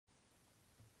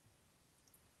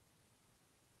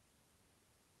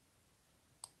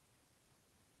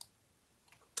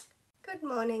Good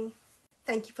morning.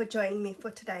 Thank you for joining me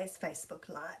for today's Facebook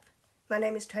Live. My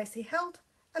name is Tracy Held.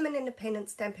 I'm an independent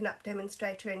Stampin' Up!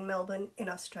 Demonstrator in Melbourne in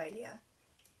Australia.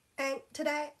 And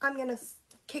today I'm going to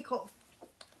kick off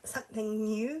something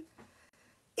new.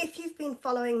 If you've been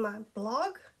following my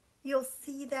blog, you'll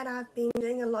see that I've been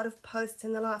doing a lot of posts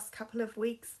in the last couple of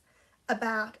weeks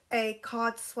about a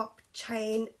card swap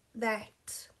chain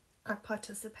that I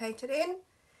participated in.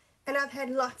 And I've had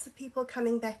lots of people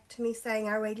coming back to me saying,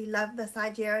 I really love this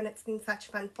idea and it's been such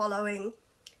fun following.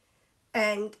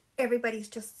 And everybody's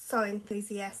just so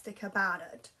enthusiastic about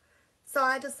it. So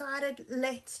I decided,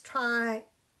 let's try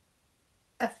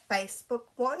a Facebook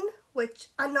one, which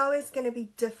I know is going to be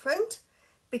different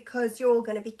because you're all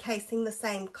going to be casing the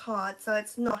same card. So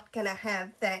it's not going to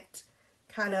have that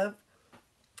kind of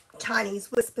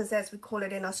Chinese whispers, as we call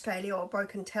it in Australia, or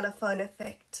broken telephone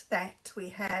effect that we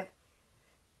have,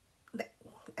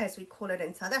 as we call it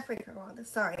in South Africa, rather,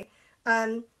 sorry.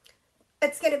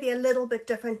 It's going to be a little bit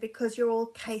different because you're all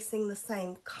casing the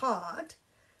same card,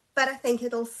 but I think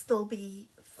it'll still be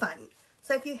fun.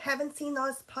 So if you haven't seen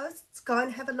those posts, go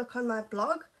and have a look on my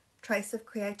blog,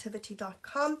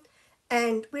 traceofcreativity.com,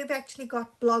 and we've actually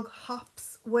got blog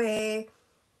hops where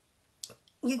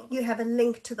you have a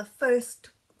link to the first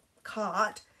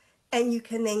card and you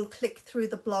can then click through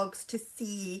the blogs to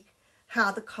see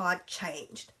how the card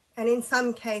changed. And in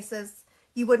some cases,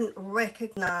 you wouldn't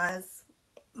recognize,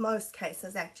 most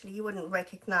cases actually, you wouldn't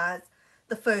recognize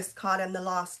the first card and the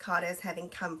last card as having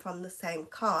come from the same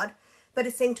card. But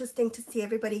it's interesting to see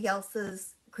everybody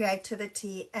else's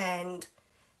creativity and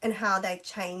how they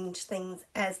change things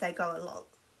as they go along.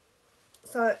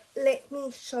 So let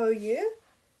me show you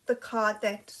the card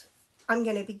that I'm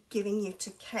going to be giving you to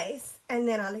case, and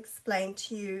then I'll explain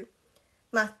to you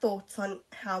my thoughts on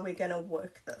how we're going to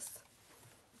work this.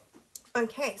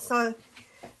 Okay, so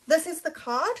this is the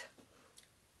card.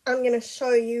 I'm going to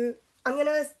show you, I'm going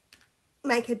to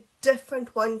make a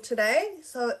different one today.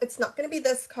 So it's not going to be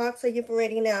this card, so you've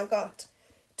already now got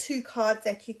two cards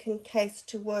that you can case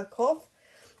to work off.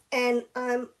 And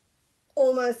I'm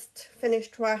almost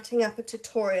finished writing up a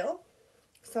tutorial.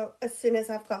 So as soon as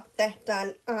I've got that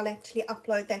done, I'll actually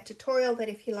upload that tutorial, that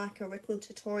if you like a written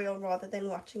tutorial rather than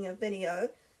watching a video,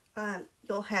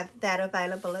 you'll have that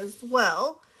available as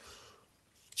well.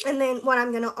 And then what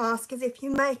I'm going to ask is, if you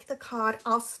make the card,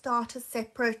 I'll start a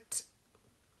separate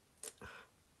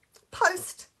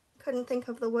post, couldn't think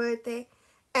of the word there,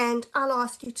 and I'll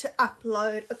ask you to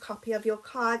upload a copy of your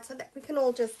card so that we can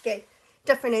all just get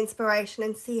different inspiration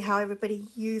and see how everybody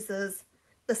uses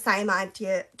the same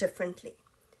idea differently.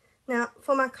 Now,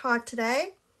 for my card today,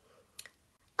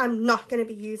 I'm not going to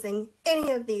be using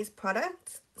any of these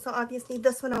products. So obviously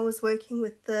this one I was working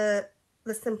with the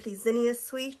Simply Zinnia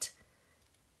suite.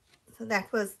 So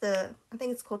that was the, I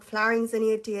think it's called Flowering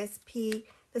Zinnia DSP,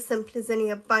 the Simply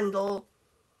Zinnia bundle.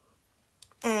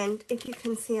 And if you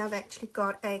can see, I've actually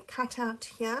got a cutout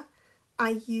here.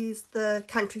 I used the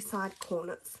Countryside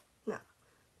Corners. Now,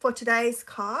 for today's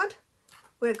card,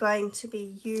 we're going to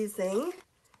be using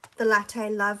the Latte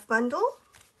Love bundle.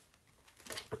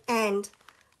 And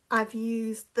I've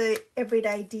used the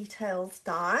Everyday Details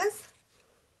dies.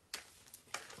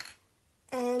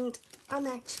 And I'm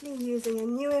actually using a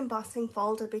new embossing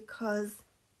folder because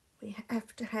we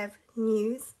have to have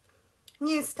new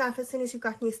stuff. As soon as you've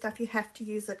got new stuff, you have to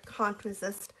use it. Can't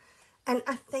resist. And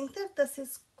I think that this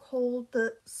is called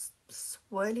the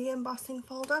Swirly embossing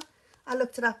folder. I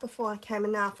looked it up before I came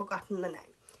and now I've forgotten the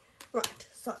name. Right,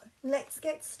 so let's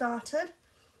get started.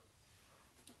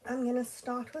 I'm going to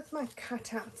start with my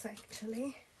cutouts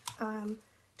actually,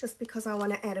 just because I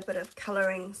want to add a bit of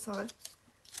colouring. So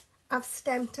I've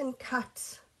stamped and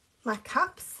cut my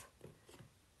cups,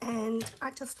 and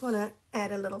I just want to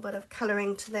add a little bit of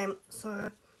colouring to them. So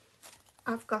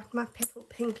I've got my Petal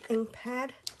Pink ink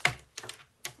pad,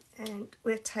 and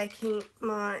we're taking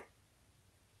my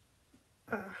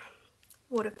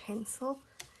water pencil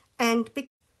and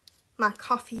my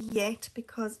coffee yet,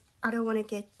 because I don't want to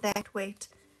get that wet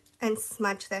and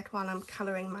smudge that while I'm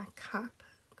colouring my cup,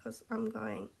 because I'm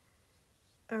going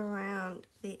around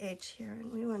the edge here and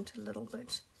we want a little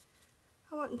bit,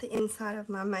 I want the inside of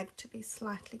my mug to be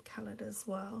slightly coloured as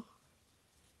well.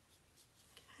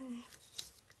 Okay.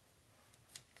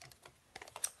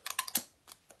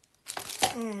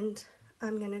 And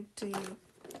I'm going to do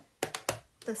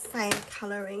the same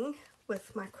colouring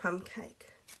with my crumb cake.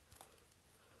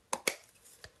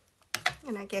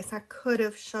 And I guess I could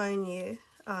have shown you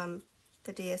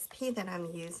the DSP that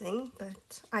I'm using,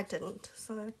 but I didn't.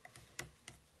 So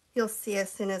you'll see as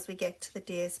soon as we get to the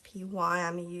DSP why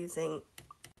I'm using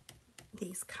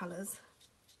these colors.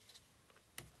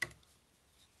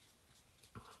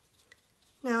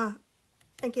 Now,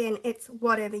 again, it's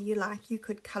whatever you like. You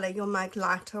could color your mug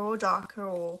lighter or darker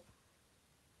or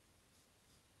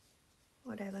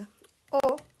whatever.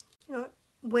 Or, you know,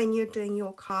 when you're doing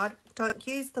your card, don't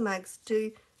use the mugs.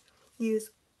 Do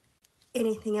use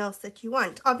anything else that you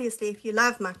want. Obviously, if you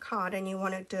love my card and you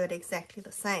want to do it exactly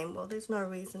the same, well, there's no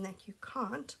reason that you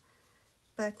can't.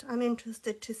 But I'm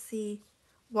interested to see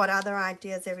what other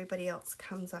ideas everybody else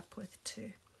comes up with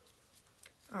too.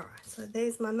 Alright, so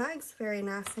there's my mugs, very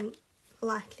nice and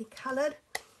lightly coloured.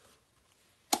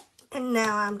 And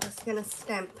now I'm just going to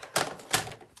stamp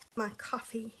my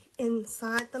coffee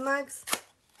inside the mugs.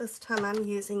 This time I'm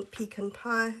using pecan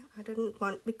pie. I didn't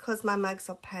want, because my mugs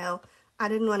are pale, I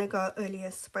didn't want to go early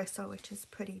espresso, which is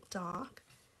pretty dark.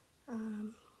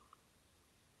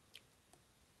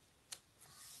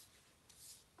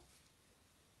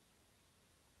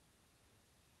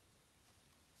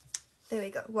 There we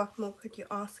go. What more could you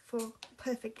ask for?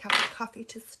 Perfect cup of coffee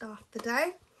to start the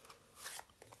day.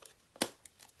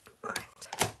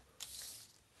 Right.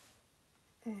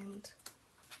 And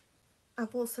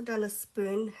I've also done a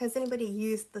spoon. Has anybody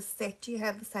used the set? Do you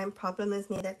have the same problem as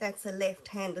me, that that's a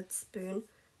left-handed spoon?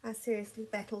 I seriously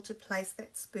battle to place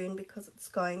that spoon because it's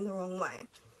going the wrong way.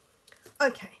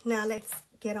 Okay, now let's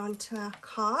get on to our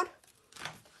card.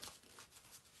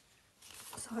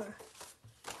 So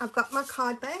I've got my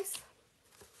card base.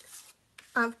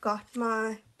 I've got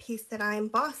my piece that I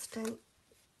embossed, and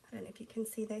I don't know if you can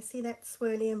see there. See that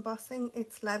swirly embossing?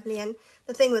 It's lovely. And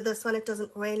the thing with this one, it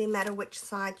doesn't really matter which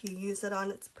side you use it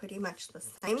on. It's pretty much the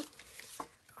same.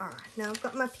 Alright, now I've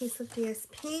got my piece of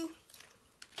DSP.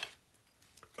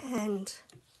 And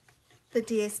the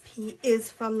DSP is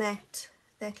from that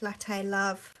Latte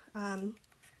Love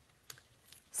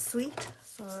suite.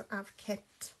 So I've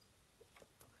kept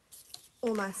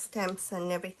all my stamps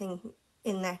and everything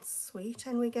in that suite.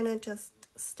 And we're going to just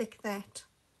stick that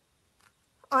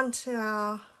onto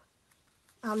our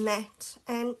mat,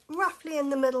 and roughly in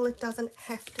the middle. It doesn't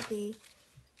have to be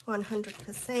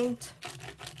 100%,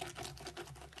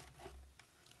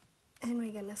 and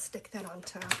we're going to stick that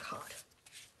onto our card.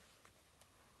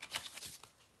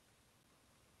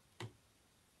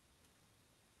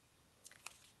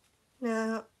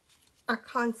 Now I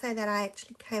can't say that I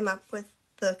actually came up with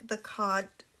the card,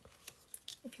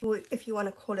 if you want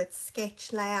to call it,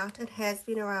 sketch layout. It has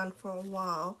been around for a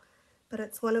while, but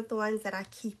it's one of the ones that I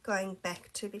keep going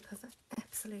back to because I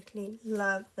absolutely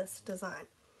love this design.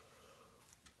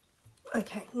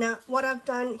 Okay, now what I've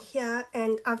done here,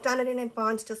 and I've done it in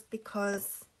advance just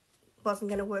because it wasn't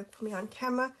going to work for me on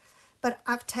camera, but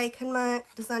I've taken my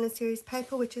Designer Series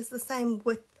paper, which is the same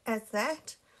width as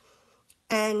that,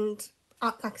 and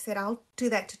like I said, I'll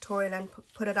do that tutorial and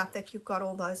put it up that you've got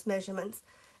all those measurements.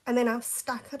 And then I've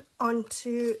stuck it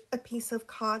onto a piece of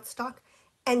cardstock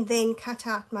and then cut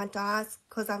out my dies,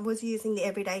 because I was using the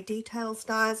Everyday Details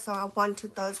dies, so I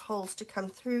wanted those holes to come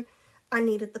through. I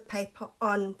needed the paper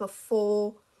on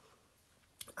before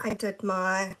I cut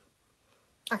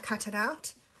it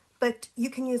out. But you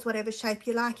can use whatever shape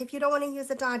you like. If you don't want to use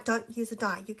a die, don't use a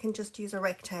die. You can just use a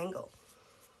rectangle.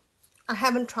 I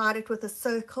haven't tried it with a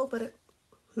circle, but it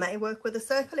may work with a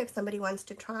circle. If somebody wants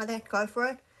to try that, go for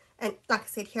it. And like I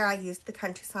said, here I used the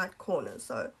countryside corner,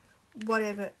 so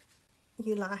whatever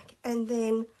you like. And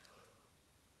then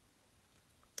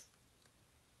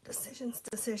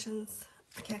decisions.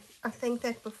 Okay, I think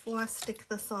that before I stick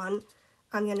this on,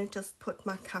 I'm going to just put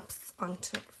my cups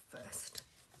onto it first.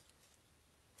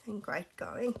 And great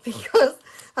going, because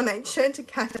I made sure to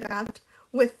cut it out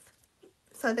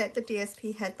so that the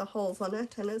DSP had the holes on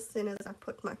it, and as soon as I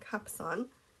put my cups on,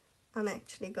 I'm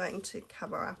actually going to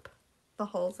cover up the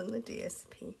holes in the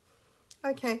DSP.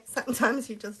 Okay, sometimes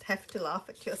you just have to laugh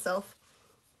at yourself.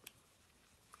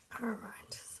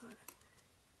 Alright, so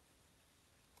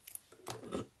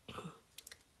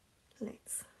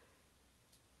let's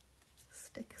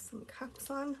stick some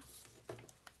cups on.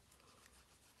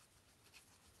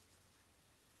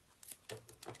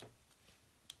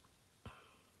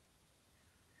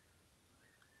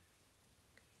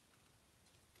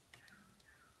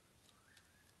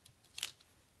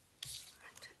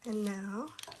 And now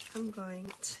I'm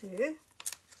going to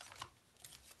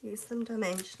use some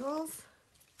dimensionals.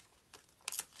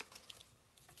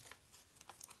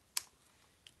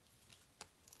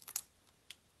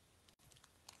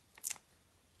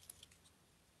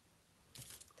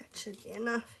 That should be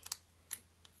enough.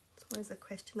 It's always a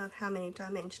question of how many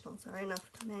dimensionals are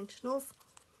enough dimensionals.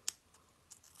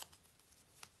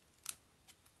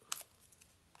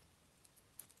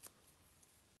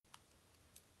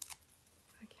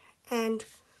 Okay, and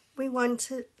we want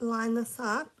to line this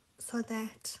up so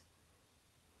that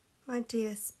my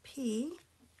DSP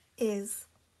is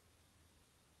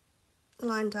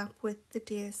lined up with the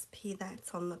DSP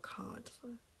that's on the card. So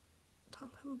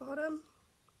top and bottom.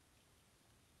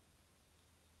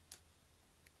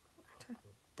 I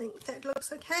think that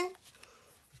looks okay.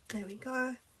 There we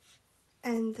go.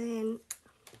 And then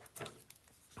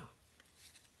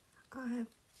I have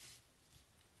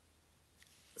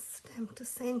stamped a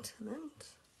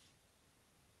sentiment,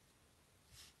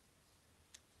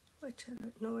 which I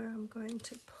don't know where I'm going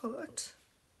to put.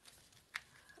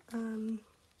 I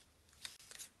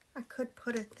could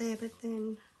put it there, but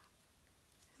then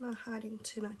am I hiding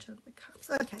too much of the cups?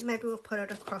 Okay, maybe we'll put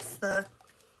it across the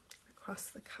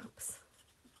cups.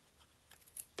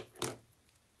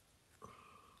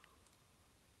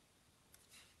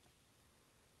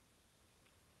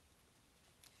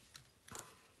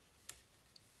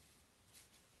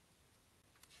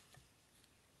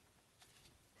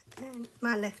 And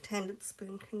my left-handed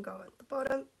spoon can go at the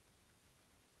bottom.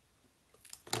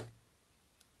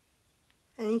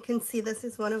 And you can see this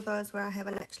is one of those where I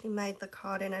haven't actually made the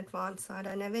card in advance, so I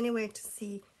don't have anywhere to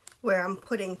see where I'm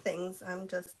putting things. I'm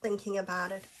just thinking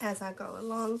about it as I go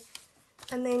along.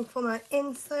 And then for my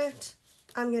insert,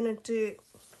 I'm going to do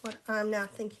what I'm now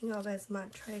thinking of as my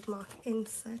trademark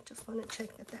insert. Just want to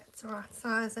check that that's the right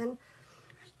size. And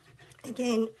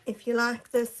again, if you like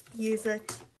this, use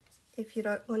it. If you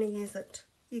don't want to use it,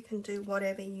 you can do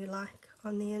whatever you like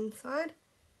on the inside.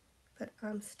 But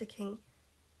I'm sticking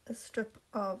a strip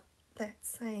of that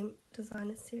same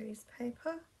designer series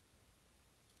paper.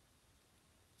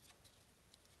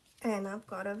 And I've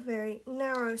got a very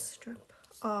narrow strip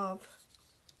of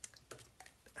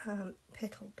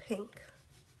petal pink.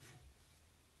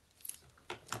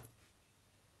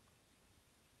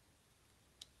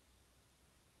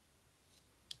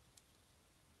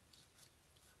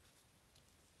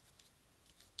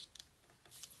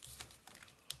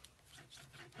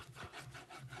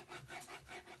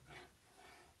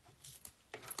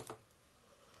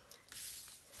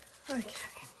 Okay,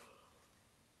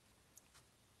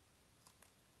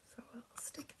 so we'll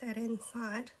stick that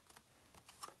inside.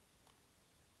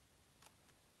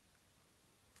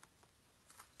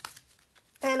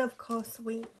 And of course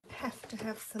we have to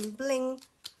have some bling.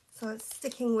 So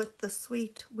sticking with the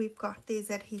sweet, we've got these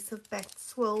adhesive backed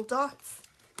swirl dots.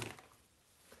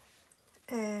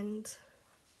 And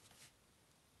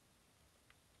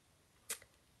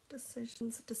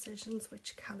decisions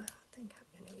which colour I think I'm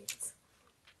going to use.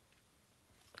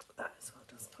 So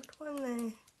I'll just put one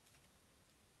there,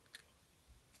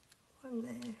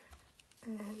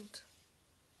 and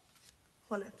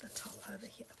one at the top over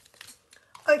here.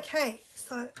 Okay,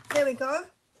 so there we go.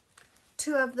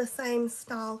 Two of the same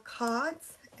style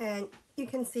cards, and you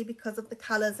can see because of the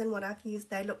colours and what I've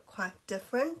used, they look quite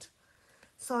different.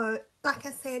 So like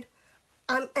I said,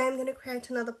 I am going to create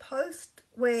another post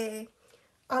where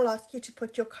I'll ask you to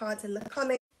put your cards in the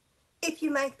comments. If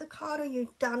you make the card or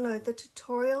you download the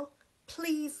tutorial,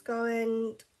 please go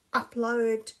and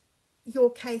upload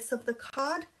your case of the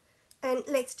card, and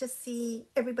let's just see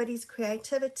everybody's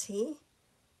creativity,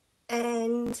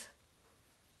 and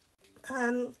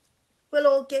we'll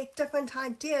all get different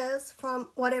ideas from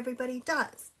what everybody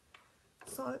does.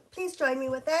 So please join me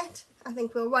with that. I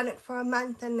think we'll run it for a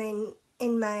month, and then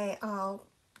in May I'll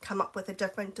come up with a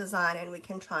different design and we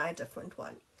can try a different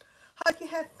one. Hope you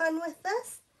have fun with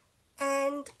this,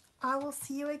 and I will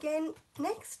see you again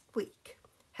next week.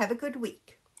 Have a good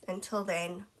week. Until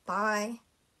then, bye.